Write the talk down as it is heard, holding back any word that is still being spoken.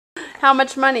How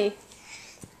much money?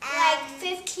 Like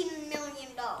 $15 million.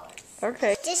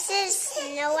 Okay. This is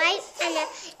Snow White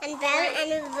and Bella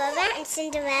and Aurora and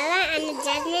Cinderella and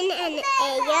Jasmine and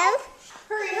Ariel.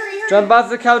 Hurry. Jump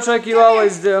off the couch like you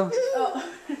always do.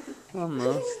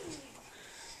 Almost.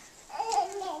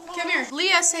 Come here.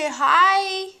 Leah, say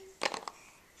hi.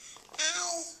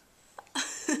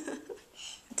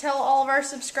 Tell all of our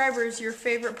subscribers your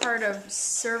favorite part of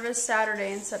Service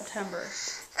Saturday in September.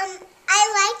 I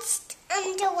liked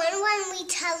the one when we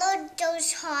tell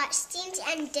those hot things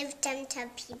and give them to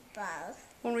people.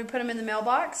 When we put them in the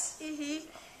mailbox? Mm-hmm.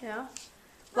 Yeah.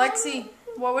 Lexi,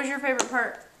 what was your favorite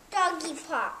part? Doggy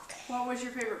park. What was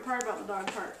your favorite part about the dog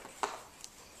park?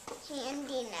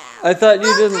 Handy now. I thought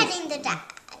you didn't. Petting the dog.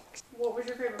 What was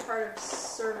your favorite part of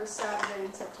Service Saturday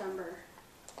in September?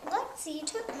 Lexi, you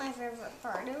took my favorite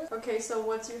part. Okay, so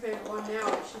what's your favorite one now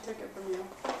if she took it from you?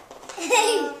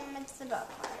 It's the dog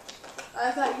part. I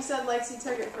thought you said Lexi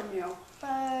took it from you.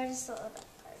 But it's the dog part.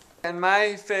 And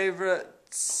my favorite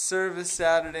Service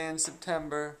Saturday in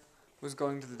September was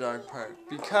going to the dog park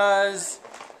because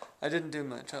I didn't do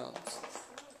much else.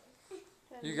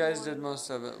 You guys did most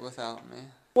of it without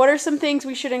me. What are some things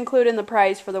we should include in the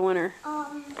prize for the winner?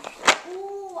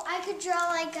 I could draw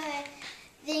like a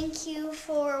thank you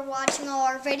for watching all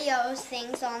our videos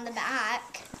things on the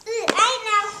back. I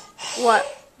know. What?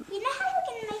 You know how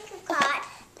we can make a card?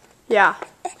 Yeah.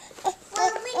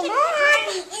 Well, we can put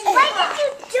money in there. Why did you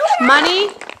do it? Money?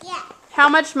 Yeah, How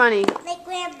much money? like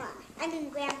Grandma. I mean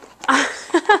Grandpa.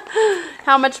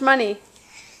 How much money?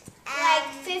 Like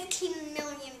 $15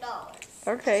 million.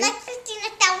 Okay. Like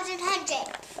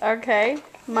 15,100. Okay.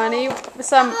 Money.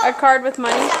 A card with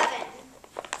money.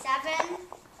 Seven.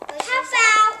 How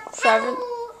about 7. 8?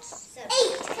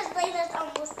 Because Leila's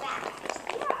almost back.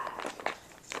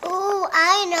 Oh,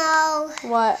 I know.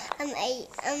 What?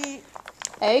 8.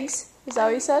 Eggs? Is that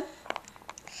what you said?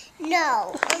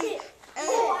 No.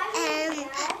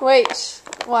 Wait.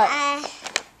 What?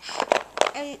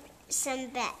 Some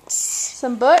bets.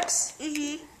 Some books?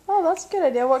 Mm-hmm. Oh, that's a good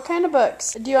idea. What kind of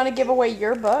books? Do you want to give away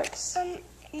your books?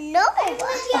 No.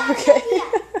 Okay.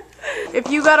 If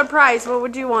you got a prize, what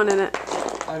would you want in it?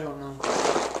 I don't know.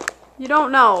 You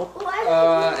don't know.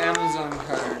 Amazon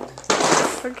card.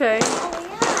 Okay.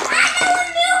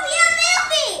 I know a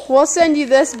movie. We'll send you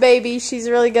this baby. She's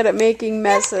really good at making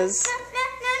messes. No.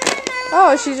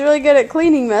 Oh, she's really good at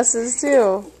cleaning messes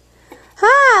too.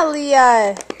 Hi,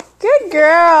 Leah. Good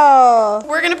girl.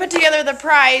 We're going to put together the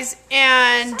prize,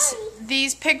 and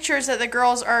these pictures that the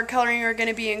girls are coloring are going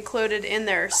to be included in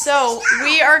there. So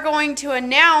we are going to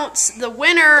announce the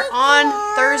winner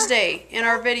on Thursday in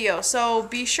our video. So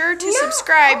be sure to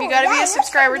subscribe. You got to be a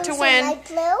subscriber to win.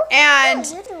 And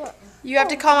you have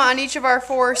to comment on each of our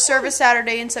 4 Service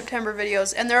Saturday in September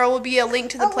videos, and there will be a link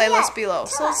to the playlist below.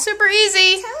 So it's super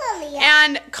easy.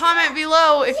 And comment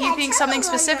below if you think something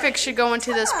specific should go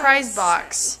into this prize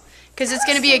box, because it's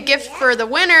going to be a gift for the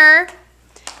winner,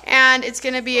 and it's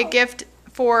going to be a gift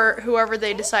for whoever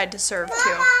they decide to serve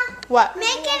to. What?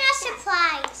 Making a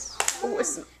surprise.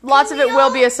 Lots of it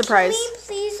will be a surprise. Can we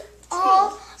please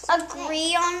all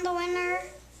agree on the winner?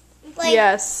 Like,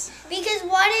 Yes. Because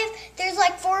what if there's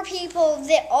like 4 people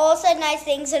that all said nice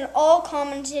things and all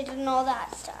commented and all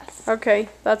that stuff? Okay,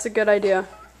 that's a good idea.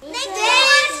 Thanks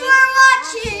for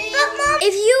watching.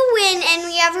 If you win and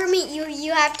we ever meet you,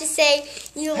 you have to say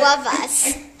you love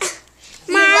us.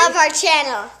 You love our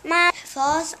channel.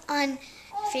 Follow us on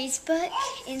Facebook,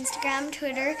 Instagram,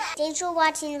 Twitter. Thanks for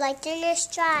watching. Like and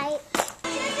subscribe.